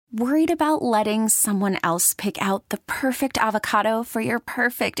Worried about letting someone else pick out the perfect avocado for your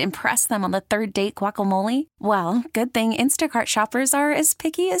perfect impress them on the third date guacamole? Well, good thing Instacart shoppers are as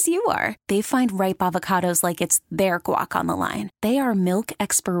picky as you are. They find ripe avocados like it's their guac on the line. They are milk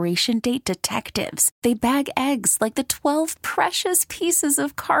expiration date detectives. They bag eggs like the 12 precious pieces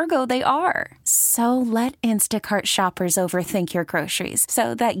of cargo they are. So let Instacart shoppers overthink your groceries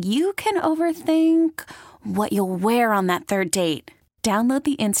so that you can overthink what you'll wear on that third date. Download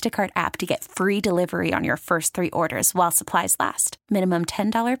the Instacart app to get free delivery on your first 3 orders while supplies last. Minimum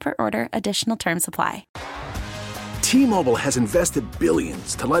 $10 per order. Additional terms apply. T-Mobile has invested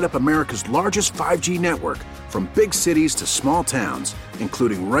billions to light up America's largest 5G network, from big cities to small towns,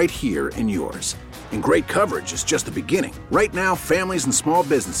 including right here in yours. And great coverage is just the beginning. Right now, families and small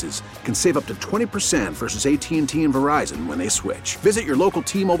businesses can save up to 20% versus AT&T and Verizon when they switch. Visit your local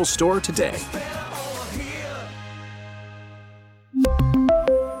T-Mobile store today.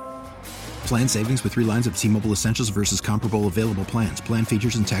 Plan savings with 3 lines of T-Mobile Essentials versus comparable available plans. Plan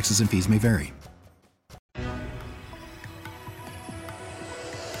features and taxes and fees may vary.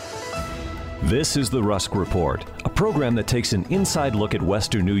 This is the Rusk Report, a program that takes an inside look at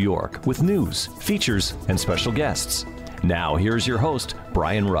Western New York with news, features, and special guests. Now, here's your host,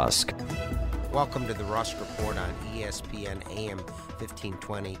 Brian Rusk. Welcome to the Rusk Report on ESPN AM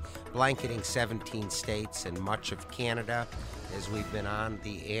 1520, blanketing 17 states and much of Canada as we've been on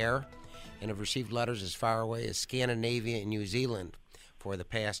the air and have received letters as far away as Scandinavia and New Zealand for the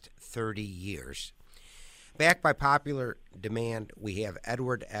past 30 years. Backed by popular demand, we have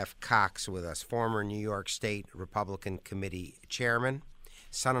Edward F. Cox with us, former New York State Republican Committee chairman,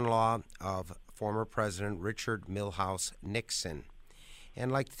 son-in-law of former President Richard Milhous Nixon. And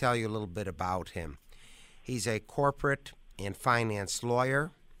I'd like to tell you a little bit about him. He's a corporate and finance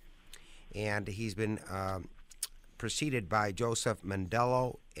lawyer, and he's been preceded by Joseph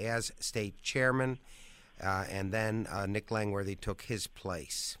Mandello as state chairman, and then Nick Langworthy took his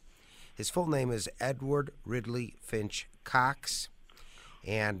place. His full name is Edward Ridley Finch Cox,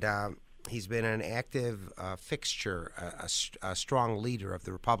 and he's been an active fixture, a strong leader of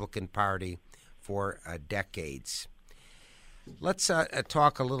the Republican Party for decades. Let's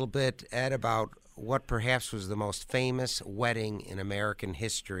talk a little bit, Ed, about what perhaps was the most famous wedding in American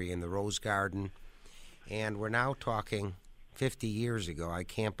history in the Rose Garden. And we're now talking 50 years ago. I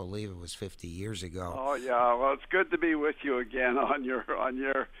can't believe it was 50 years ago. Oh, yeah. Well, it's good to be with you again on your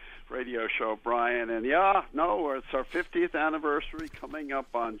radio show, Brian. And, it's our 50th anniversary coming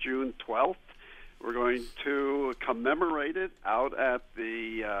up on June 12th. We're going to commemorate it out at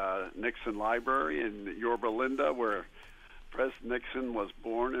the Nixon Library in Yorba Linda, where President Nixon was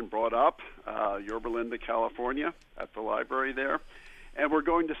born and brought up, Yorba Linda, California, at the library there. And we're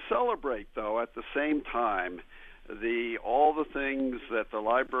going to celebrate, though, at the same time, all the things that the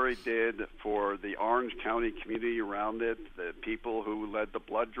library did for the Orange County community around it, the people who led the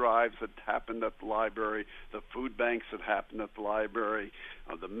blood drives that happened at the library, the food banks that happened at the library,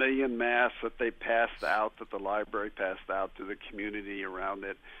 the million masks that they passed out, that the library passed out to the community around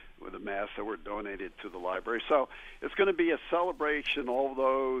it, with the masks that were donated to the library. So it's going to be a celebration, all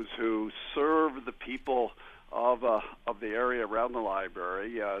those who served the people of the area around the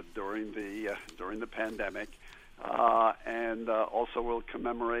library during the pandemic, and also we'll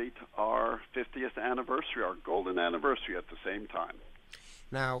commemorate our 50th anniversary, our golden anniversary, at the same time.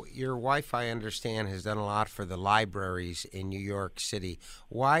 Now, your wife, I understand, has done a lot for the libraries in New York City.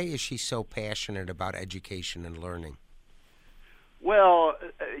 Why is she so passionate about education and learning? Well,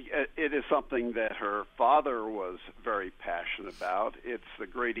 it is something that her father was very passionate about. It's the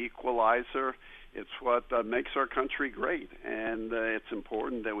great equalizer. It's what makes our country great, and it's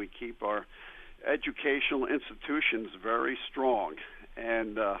important that we keep our educational institutions very strong.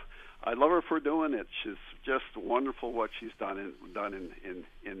 And I love her for doing it. She's just wonderful what she's done in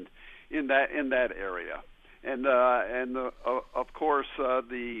that area. And of course,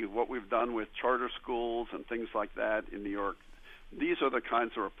 what we've done with charter schools and things like that in New York. These are the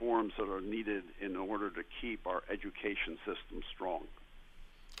kinds of reforms that are needed in order to keep our education system strong.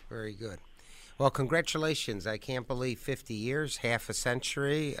 Very good. Well, congratulations. I can't believe 50 years, half a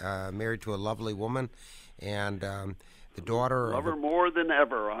century, married to a lovely woman, and the daughter. Love her more than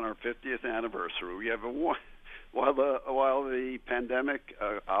ever on our 50th anniversary. We have while the pandemic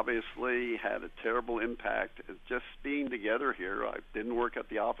obviously had a terrible impact, just being together here. I didn't work at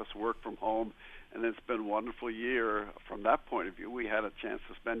the office, work from home. And it's been a wonderful year from that point of view. We had a chance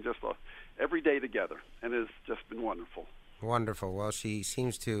to spend just every day together, and it's just been wonderful. Wonderful. Well, she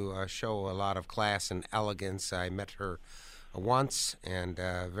seems to show a lot of class and elegance. I met her once, and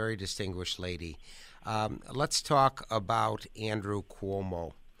a very distinguished lady. Let's talk about Andrew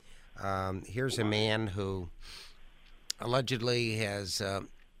Cuomo. Here's a man who allegedly has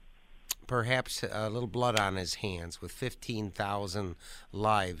perhaps a little blood on his hands with 15,000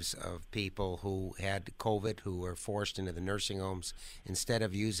 lives of people who had COVID, who were forced into the nursing homes instead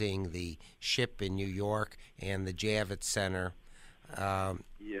of using the SHIP in New York and the Javits Center.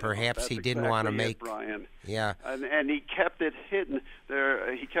 Perhaps he didn't want to make. Brian. Yeah. And he kept it hidden.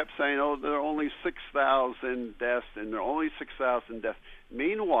 He kept saying, "Oh, there are only 6,000 deaths, and there are only 6,000 deaths."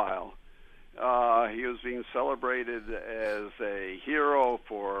 Meanwhile, he was being celebrated as a hero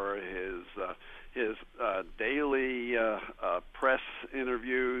for his daily press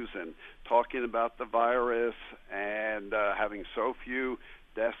interviews and talking about the virus and having so few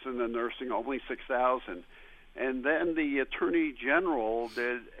deaths in the nursing home, only 6,000. And then the Attorney General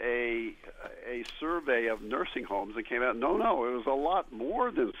did a survey of nursing homes and came out, no, it was a lot more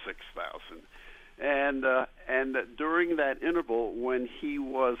than 6,000. And during that interval, when he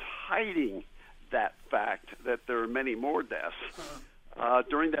was hiding that fact that there are many more deaths,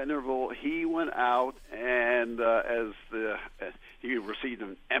 during that interval, he went out and he received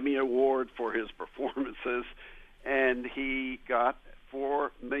an Emmy Award for his performances, and he got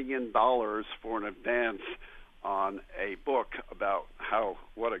 $4 million for an advance on a book about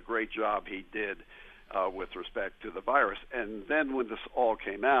what a great job he did with respect to the virus. And then when this all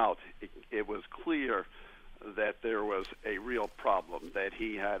came out, it was clear that there was a real problem, that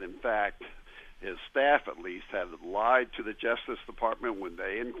he had, in fact, his staff at least, had lied to the Justice Department when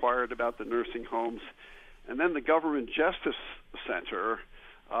they inquired about the nursing homes. And then the Government Justice Center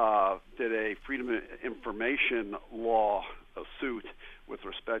did a Freedom of Information law suit with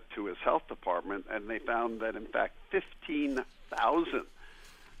respect to his health department, and they found that, in fact, 15,000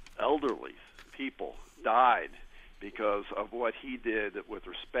 elderly people died because of what he did with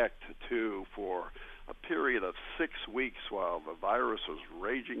respect to, for a period of 6 weeks while the virus was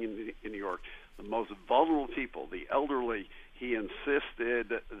raging in New York, the most vulnerable people, the elderly. He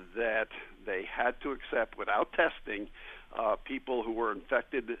insisted that they had to accept, without testing, people who were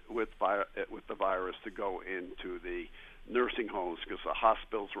infected with the virus to go into the nursing homes because the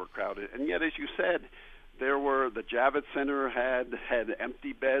hospitals were crowded. And yet, as you said, the Javits Center had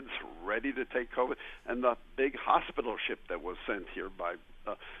empty beds ready to take COVID, and the big hospital ship that was sent here by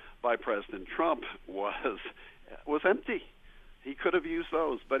President Trump was empty. He could have used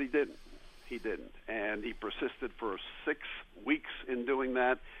those, but he didn't. And he persisted for 6 weeks in doing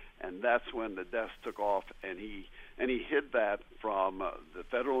that, and that's when the deaths took off. And he hid that from the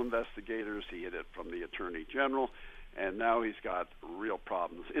federal investigators. He hid it from the Attorney General. And now he's got real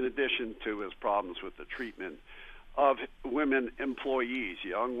problems, in addition to his problems with the treatment of women employees,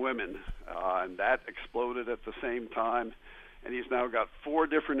 young women, and that exploded at the same time. And he's now got 4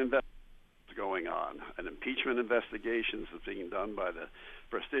 different investigations going on. An impeachment investigation is being done by the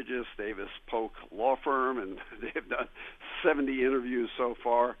prestigious Davis Polk law firm, and they've done 70 interviews so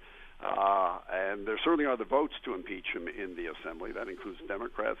far. And there certainly are the votes to impeach him in the Assembly. That includes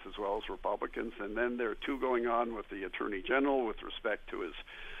Democrats as well as Republicans. And then there are 2 going on with the Attorney General with respect to his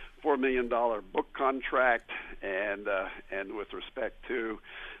 $4 million book contract, and with respect to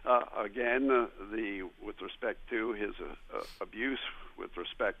with respect to his abuse with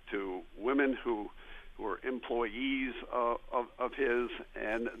respect to women who were employees of his,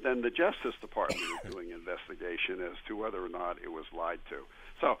 and then the Justice Department is doing investigation as to whether or not it was lied to.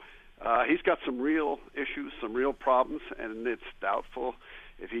 So he's got some real issues, some real problems, and it's doubtful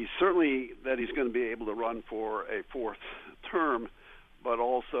if he's going to be able to run for a 4th term. But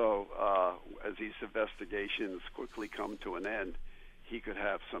also, as these investigations quickly come to an end, he could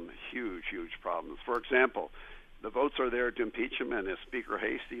have some huge, huge problems. For example, the votes are there to impeach him, and if Speaker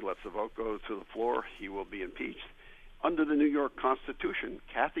Hasty lets the vote go to the floor, he will be impeached. Under the New York Constitution,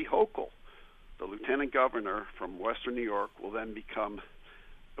 Kathy Hochul, the lieutenant governor from Western New York, will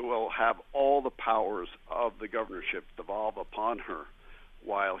have all the powers of the governorship devolve upon her,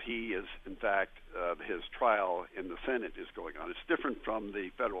 while he is, in fact, his trial in the Senate is going on. It's different from the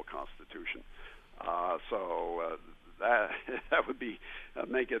federal Constitution. So that would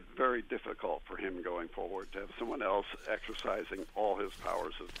make it very difficult for him going forward to have someone else exercising all his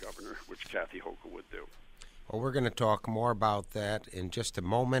powers as governor, which Kathy Hochul would do. Well, we're going to talk more about that in just a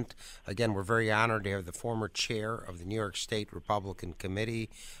moment. Again, we're very honored to have the former chair of the New York State Republican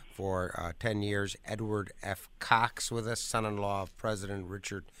Committee for 10 years, Edward F. Cox, with us, son-in-law of President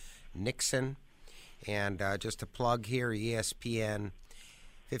Richard Nixon. And just to plug here, ESPN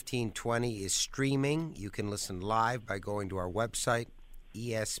 1520 is streaming. You can listen live by going to our website,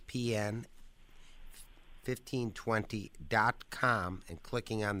 ESPN1520.com, and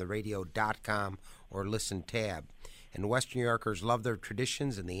clicking on the radio.com or listen tab. and Western New Yorkers love their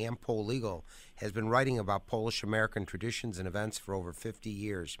traditions, and the Am-Pol Eagle has been writing about Polish-American traditions and events for over 50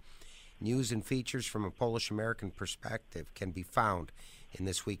 years. News and features from a Polish-American perspective can be found in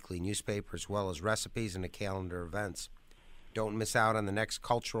this weekly newspaper, as well as recipes and a calendar of events. Don't miss out on the next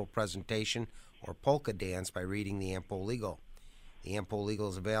cultural presentation or polka dance by reading the Am-Pol Eagle. The Am-Pol Eagle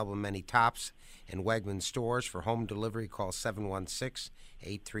is available in many Tops and Wegmans stores. For home delivery, call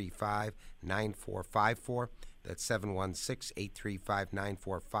 716-835-9454. That's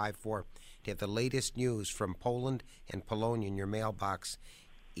 716-835-9454 to get the latest news from Poland and Polonia in your mailbox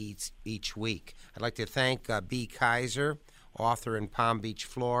each week. I'd like to thank B. Kaiser, author in Palm Beach,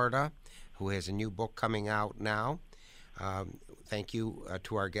 Florida, who has a new book coming out now. Thank you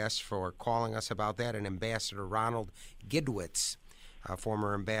to our guests for calling us about that, and Ambassador Ronald Gidwitz,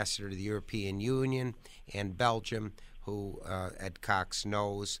 former ambassador to the European Union and Belgium, who Ed Cox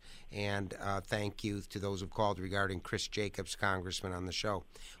knows. And thank you to those who've called regarding Chris Jacobs, congressman, on the show.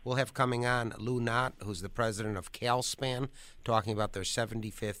 We'll have coming on Lou Knott, who's the president of CalSpan, talking about their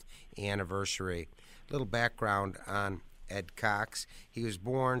 75th anniversary. A little background on Ed Cox. He was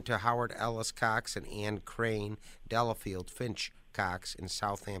born to Howard Ellis Cox and Ann Crane Delafield Finch Cox in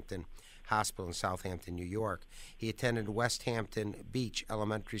Southampton Hospital in Southampton, New York. He attended West Hampton Beach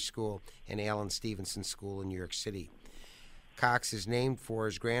Elementary School and Allen Stevenson School in New York City. Cox is named for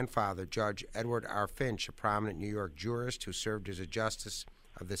his grandfather, Judge Edward R. Finch, a prominent New York jurist who served as a justice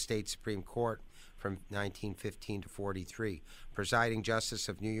of the state Supreme Court from 1915 to 43, presiding justice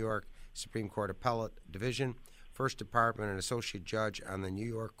of New York Supreme Court Appellate Division, First Department, and associate judge on the New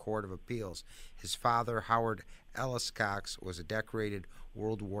York Court of Appeals. His father, Howard Ellis Cox, was a decorated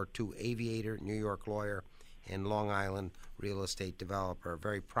World War II aviator, New York lawyer, and Long Island real estate developer. A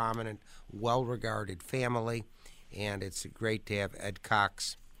very prominent, well-regarded family, and it's great to have Ed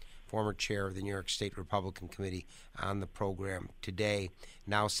Cox, former chair of the New York State Republican Committee, on the program today,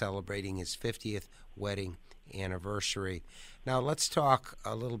 now celebrating his 50th wedding anniversary. Now let's talk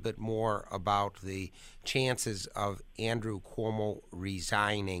a little bit more about the chances of Andrew Cuomo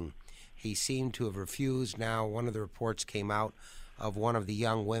resigning. He seemed to have refused. Now one of the reports came out of one of the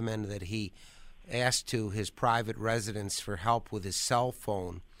young women that he asked to his private residence for help with his cell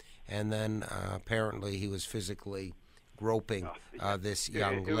phone, and then apparently he was physically groping this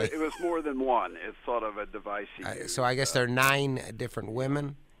young lady. It was more than one. It's sort of a device he used. So I guess there are 9 different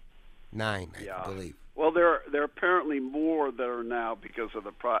women? 9, I believe. Well, there are apparently more that are now, because of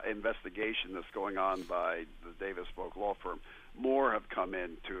the investigation that's going on by the Davis Polk law firm. More have come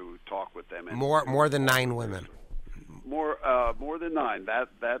in to talk with them. More than 9 women. More than 9. That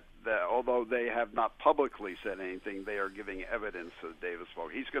although they have not publicly said anything, they are giving evidence to Davis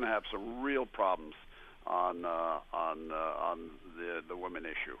Polk. He's going to have some real problems on the women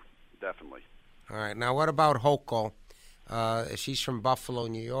issue, definitely. All right. Now, what about Hochul? She's from Buffalo,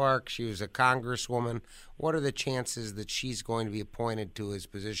 New York. She was a congresswoman. What are the chances that she's going to be appointed to his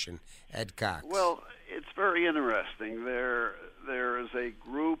position, Ed Cox? Well, it's very interesting. There is a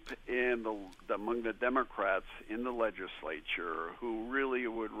group among the Democrats in the legislature who really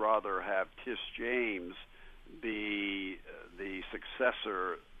would rather have Tish James be the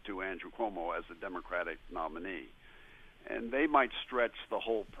successor to Andrew Cuomo as the Democratic nominee. And they might stretch the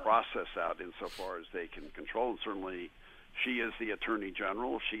whole process out insofar as they can control. And certainly she is the Attorney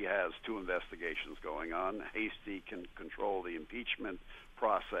General. She has 2 investigations going on. Hastie can control the impeachment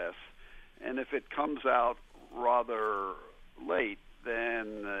process. And if it comes out rather late,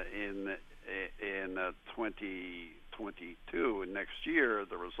 then in 2022, and next year,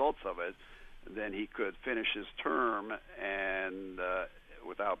 the results of it, then he could finish his term and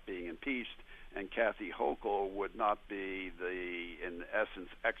without being impeached, and Kathy Hochul would not be in essence,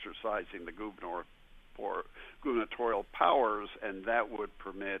 exercising the gubernatorial powers, and that would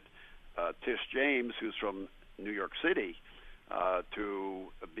permit Tish James, who's from New York City,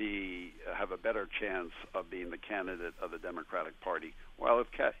 to have a better chance of being the candidate of the Democratic Party. Well,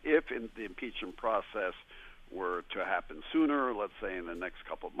 if in the impeachment process were to happen sooner, let's say in the next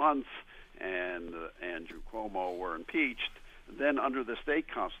couple of months, and Andrew Cuomo were impeached, then under the state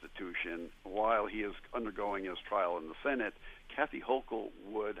constitution, while he is undergoing his trial in the Senate, Kathy Hochul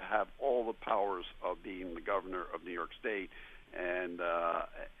would have all the powers of being the governor of New York State, and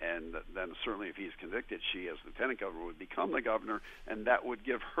then certainly if he's convicted, she as lieutenant governor would become the governor, and that would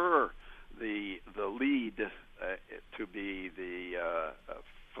give her the lead to be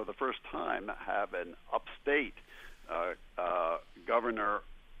for the first time have an upstate governor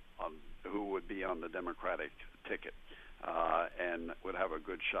who would be on the Democratic ticket. and would have a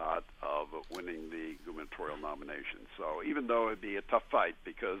good shot of winning the gubernatorial nomination. So even though it'd be a tough fight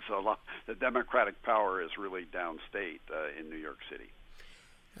because the Democratic power is really downstate in New York City.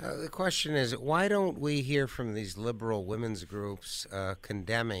 The question is, why don't we hear from these liberal women's groups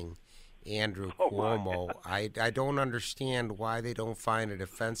condemning Andrew Cuomo? I don't understand why they don't find it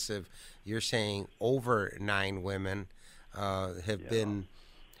offensive. You're saying over 9 women have been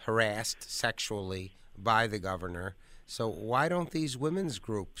harassed sexually by the governor. So why don't these women's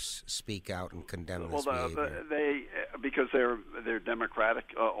groups speak out and condemn this behavior? Because they're Democratic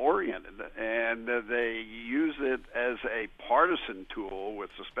oriented, and they use it as a partisan tool with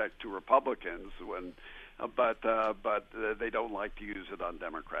respect to Republicans. But they don't like to use it on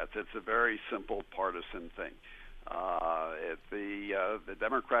Democrats. It's a very simple partisan thing. The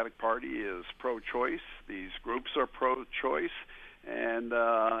Democratic Party is pro-choice. These groups are pro-choice. And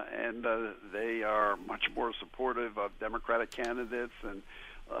they are much more supportive of Democratic candidates, and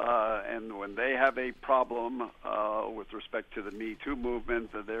when they have a problem with respect to the Me Too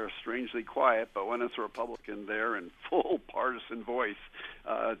movement, they're strangely quiet. But when it's a Republican, they're in full partisan voice,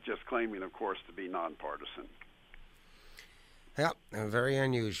 just claiming, of course, to be nonpartisan. Yeah, very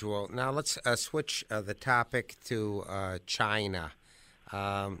unusual. Now let's switch the topic to China.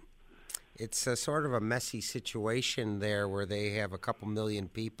 It's a sort of a messy situation there where they have a couple million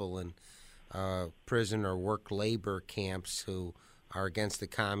people in prison or work labor camps who are against the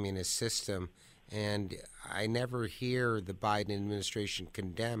communist system. And I never hear the Biden administration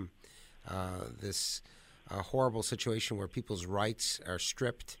condemn this horrible situation where people's rights are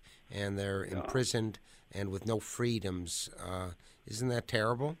stripped and they're imprisoned and with no freedoms. Isn't that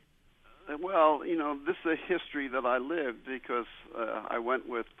terrible? Well, this is a history that I lived because I went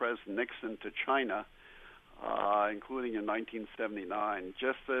with President Nixon to China, including in 1979,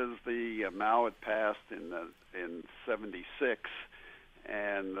 just as the Mao had passed in 76,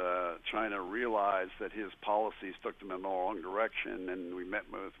 and China realized that his policies took them in the wrong direction, and we met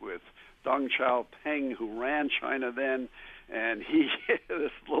with Deng Xiaoping, who ran China then, and he,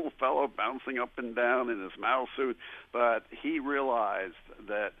 this little fellow bouncing up and down in his Mao suit, but he realized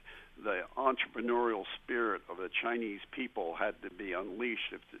that the entrepreneurial spirit of the Chinese people had to be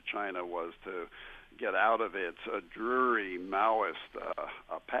unleashed if China was to get out of its dreary Maoist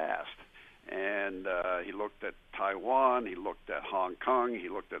past. And he looked at Taiwan, he looked at Hong Kong, he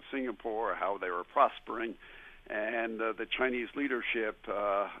looked at Singapore, how they were prospering, and the Chinese leadership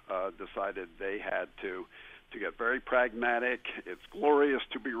decided they had to get very pragmatic. It's glorious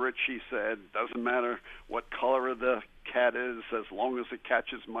to be rich, he said. Doesn't matter what color the cat is as long as it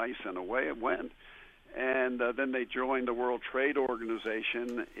catches mice, and away it went. And then they joined the World Trade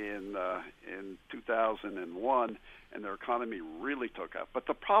Organization in 2001, and their economy really took up. But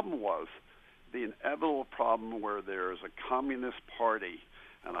the problem was the inevitable problem where there is a communist party,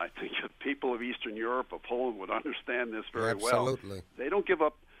 and I think the people of Eastern Europe, of Poland, would understand this very well. Absolutely. They don't give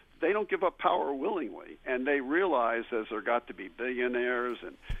up power willingly, and they realize as there got to be billionaires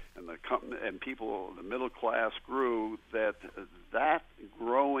and people, the middle class grew, that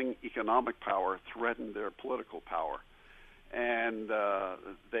growing economic power threatened their political power, and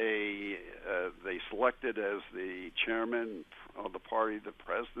they selected as the chairman of the party the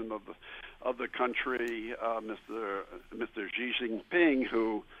president of the country, Mr. Xi Jinping,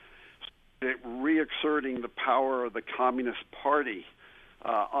 who started reasserting the power of the Communist Party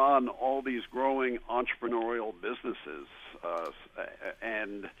on all these growing entrepreneurial businesses,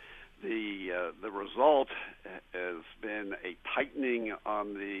 and the result has been a tightening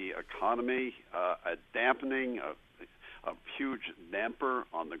on the economy, a dampening, a huge damper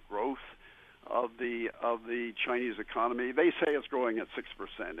on the growth of the Chinese economy. They say it's growing at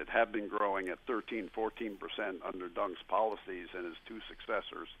 6%. It had been growing at 13-14% under Deng's policies and his two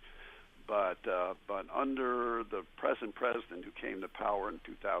successors. But under the present president who came to power in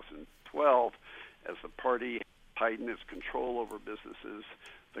 2012, as the party tightened its control over businesses,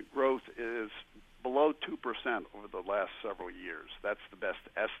 the growth is below 2% over the last several years. That's the best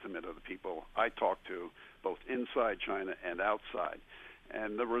estimate of the people I talked to, both inside China and outside.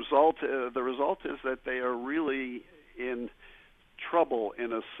 And the result is that they are really in trouble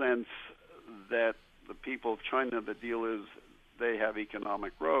in a sense that the people of China, the deal is they have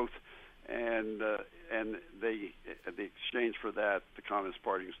economic growth, and they, in the exchange for that, the Communist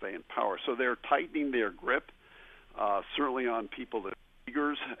Party can stay in power. So they're tightening their grip, certainly on people that are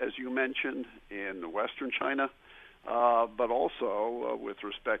Uyghurs, as you mentioned, in Western China, but also with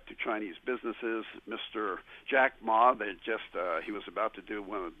respect to Chinese businesses. Mr. Jack Ma, he was about to do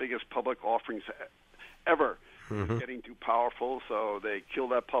one of the biggest public offerings ever was getting too powerful, so they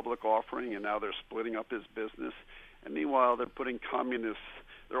killed that public offering, and now they're splitting up his business. And meanwhile, they're putting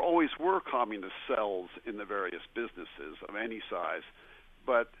there always were communist cells in the various businesses of any size,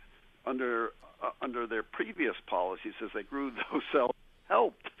 but under their previous policies, as they grew, those cells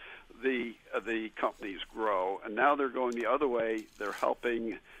helped the companies grow, and now they're going the other way. They're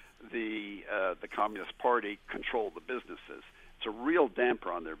helping the Communist Party control the businesses. It's a real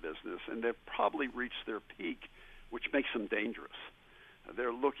damper on their business, and they've probably reached their peak, which makes them dangerous.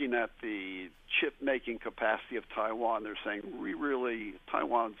 They're looking at the chip-making capacity of Taiwan. They're saying,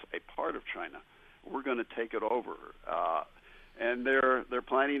 Taiwan's a part of China. We're going to take it over. And they're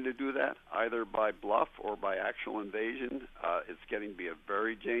planning to do that either by bluff or by actual invasion. It's getting to be a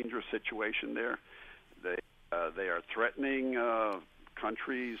very dangerous situation there. They are threatening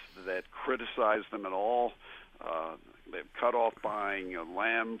countries that criticize them at all. They've cut off buying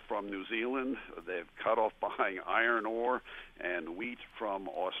lamb from New Zealand. They've cut off buying iron ore and wheat from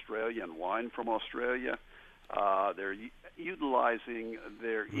Australia and wine from Australia. They're utilizing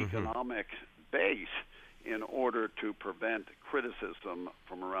their economic base in order to prevent criticism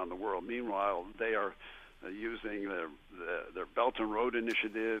from around the world. Meanwhile, they are using their Belt and Road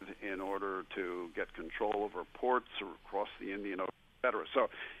Initiative in order to get control over ports across the Indian Ocean, etc. So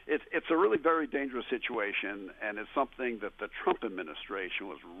it's a really very dangerous situation, and it's something that the Trump administration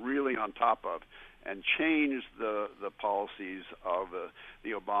was really on top of and changed the policies of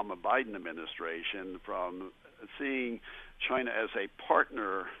the Obama-Biden administration from seeing China as a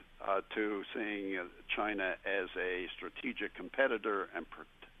partner to seeing China as a strategic competitor and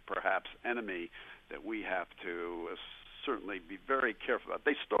perhaps enemy that we have to certainly be very careful about.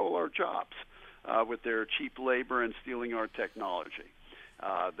 They stole our jobs with their cheap labor and stealing our technology.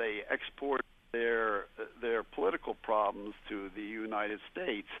 They export their political problems to the United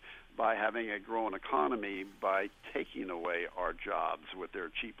States by having a growing economy by taking away our jobs with their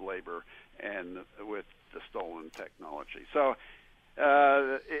cheap labor and with the stolen technology. So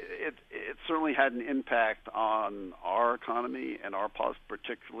it certainly had an impact on our economy and our policy,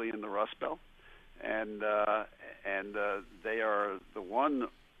 particularly in the Rust Belt. And they are the one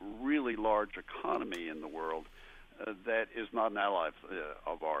really large economy in the world that is not an ally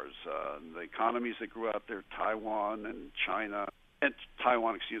of ours. The economies that grew out there, Taiwan and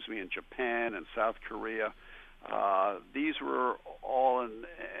Japan and South Korea, these were all in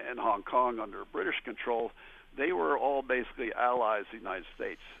Hong Kong under British control. They were all basically allies of the United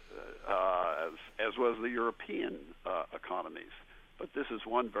States, as was the European economies. But this is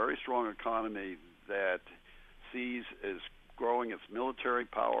one very strong economy that is growing its military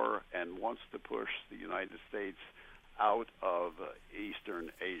power and wants to push the United States out of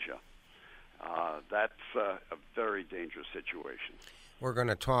Eastern Asia. That's a very dangerous situation. We're going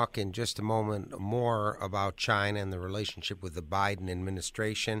to talk in just a moment more about China and the relationship with the Biden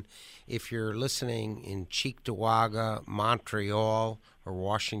administration. If you're listening in Cheektowaga, Montreal, or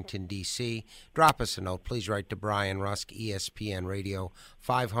Washington, D.C., drop us a note. Please write to Brian Rusk, ESPN Radio,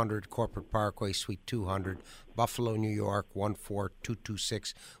 500 Corporate Parkway, Suite 200, Buffalo, New York,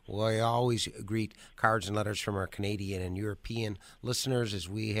 14226. We always greet cards and letters from our Canadian and European listeners as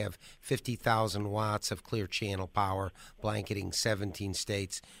we have 50,000 watts of clear channel power, blanketing 17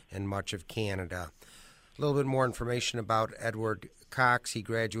 states and much of Canada. A little bit more information about Edward Cox. He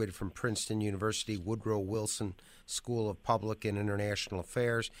graduated from Princeton University, Woodrow Wilson School of Public and International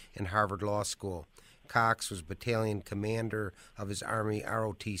Affairs, and Harvard Law School. Cox was battalion commander of his Army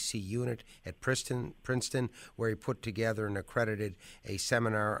ROTC unit at Princeton, where he put together and accredited a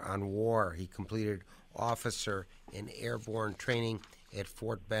seminar on war. He completed officer in airborne training at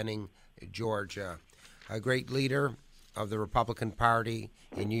Fort Benning, Georgia. A great leader of the Republican Party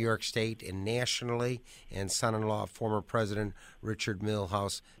in New York State and nationally, and son-in-law of former President Richard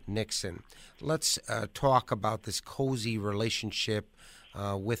Milhous Nixon. Let's talk about this cozy relationship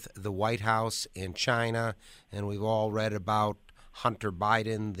with the White House and China, and we've all read about Hunter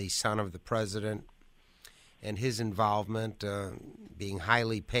Biden, the son of the president, and his involvement, being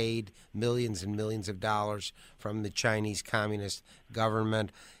highly paid, millions and millions of dollars from the Chinese Communist government.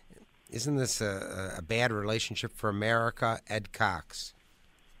 Isn't this a bad relationship for America? Ed Cox.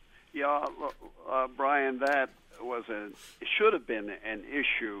 Yeah, Brian, that it should have been an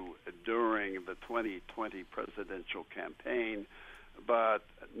issue during the 2020 presidential campaign, but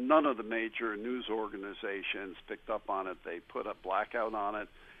none of the major news organizations picked up on it. They put a blackout on it,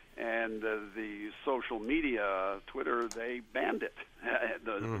 and the social media, Twitter, they banned it.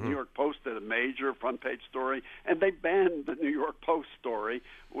 The New York Post did a major front-page story, and they banned the New York Post story,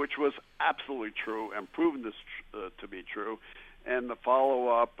 which was absolutely true and proven to be true. And the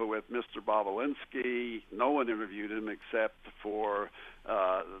follow-up with Mr. Bobolinsky, no one interviewed him except for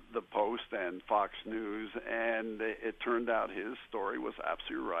the Post and Fox News, and it turned out his story was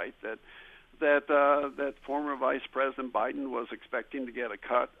absolutely right, that former Vice President Biden was expecting to get a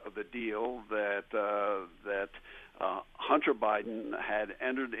cut of the deal that Hunter Biden had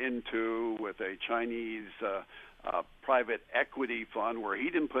entered into with a Chinese private equity fund where he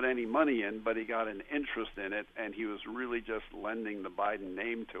didn't put any money in, but he got an interest in it, and he was really just lending the Biden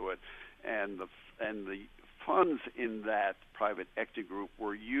name to it. And the funds in that private equity group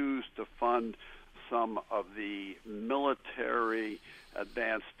were used to fund some of the military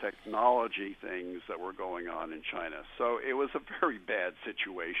advanced technology things that were going on in China. So it was a very bad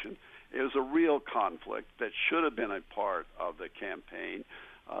situation. It was a real conflict that should have been a part of the campaign.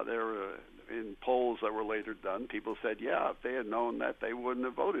 There were, in polls that were later done, people said, yeah, if they had known that, they wouldn't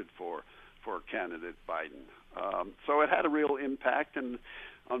have voted for candidate Biden. So it had a real impact, and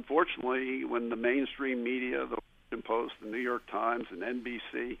unfortunately, when the mainstream media, the Washington Post, the New York Times, and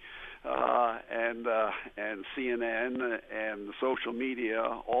NBC, and CNN and the social media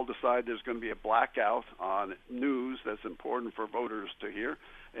all decide there's going to be a blackout on news that's important for voters to hear,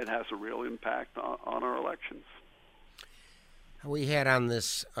 it has a real impact on our elections. We had on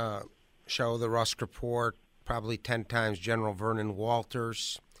this show, the Rusk Report, probably 10 times General Vernon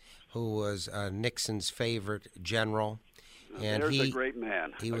Walters, who was Nixon's favorite general. And There's a great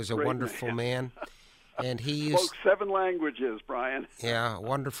man. He was a wonderful man. And he spoke 7 languages, Brian. Yeah,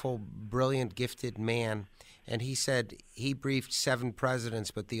 wonderful, brilliant, gifted man. And he said he briefed 7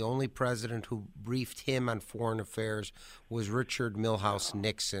 presidents, but the only president who briefed him on foreign affairs was Richard Milhouse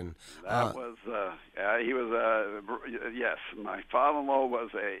Nixon. That was, he was, yes, my father-in-law was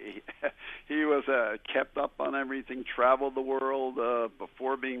he was kept up on everything, traveled the world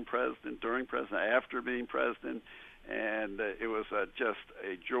before being president, during president, after being president. And it was just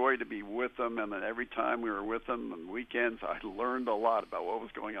a joy to be with them. And then every time we were with them on weekends, I learned a lot about what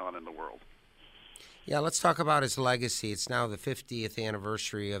was going on in the world. Yeah, let's talk about his legacy. It's now the 50th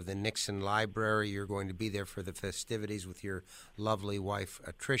anniversary of the Nixon Library. You're going to be there for the festivities with your lovely wife,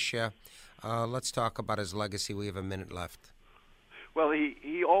 Tricia. Let's talk about his legacy. We have a minute left. Well,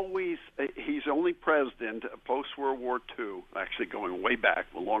 he's only president post-World War II, actually going way back,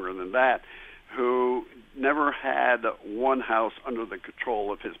 longer than that, who never had one house under the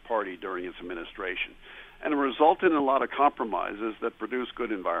control of his party during his administration. And it resulted in a lot of compromises that produced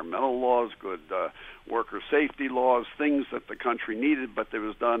good environmental laws, good worker safety laws, things that the country needed, but it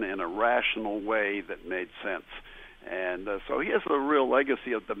was done in a rational way that made sense. And so he has a real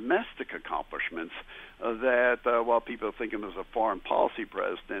legacy of domestic accomplishments that while people think him as a foreign policy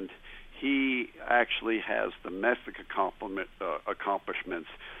president, he actually has domestic accomplishments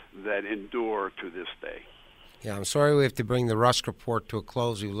that endure to this day. Yeah, I'm sorry we have to bring the Rusk Report to a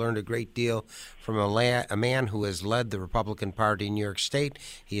close. We've learned a great deal from a man who has led the Republican Party in New York State.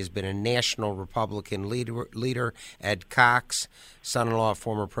 He has been a national Republican leader, Ed Cox, son-in-law of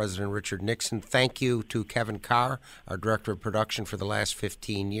former President Richard Nixon. Thank you to Kevin Carr, our director of production for the last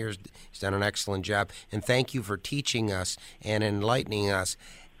 15 years. He's done an excellent job. And thank you for teaching us and enlightening us,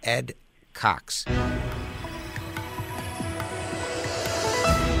 Ed Cox.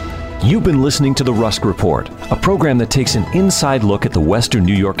 You've been listening to The Rusk Report, a program that takes an inside look at the Western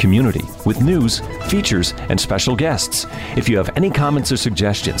New York community with news, features, and special guests. If you have any comments or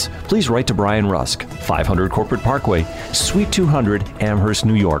suggestions, please write to Brian Rusk, 500 Corporate Parkway, Suite 200, Amherst,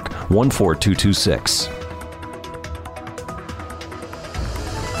 New York, 14226.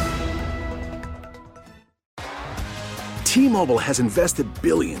 T-Mobile has invested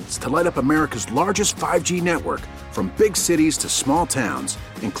billions to light up America's largest 5G network, from big cities to small towns,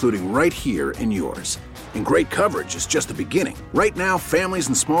 including right here in yours. And great coverage is just the beginning. Right now, families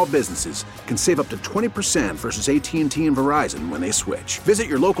and small businesses can save up to 20% versus AT&T and Verizon when they switch. Visit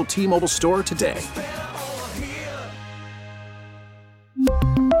your local T-Mobile store today.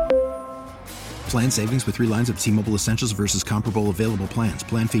 Plan savings with 3 lines of T-Mobile Essentials versus comparable available plans.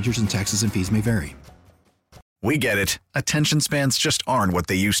 Plan features and taxes and fees may vary. We get it. Attention spans just aren't what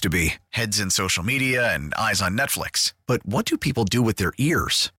they used to be. Heads in social media and eyes on Netflix. But what do people do with their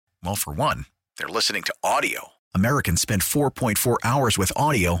ears? Well, for one, they're listening to audio. Americans spend 4.4 hours with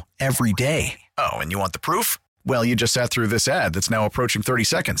audio every day. Oh, and you want the proof? Well, you just sat through this ad that's now approaching 30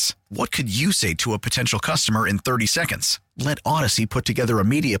 seconds. What could you say to a potential customer in 30 seconds? Let Odyssey put together a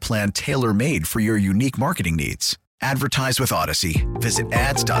media plan tailor-made for your unique marketing needs. Advertise with Odyssey. Visit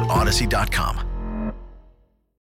ads.odyssey.com.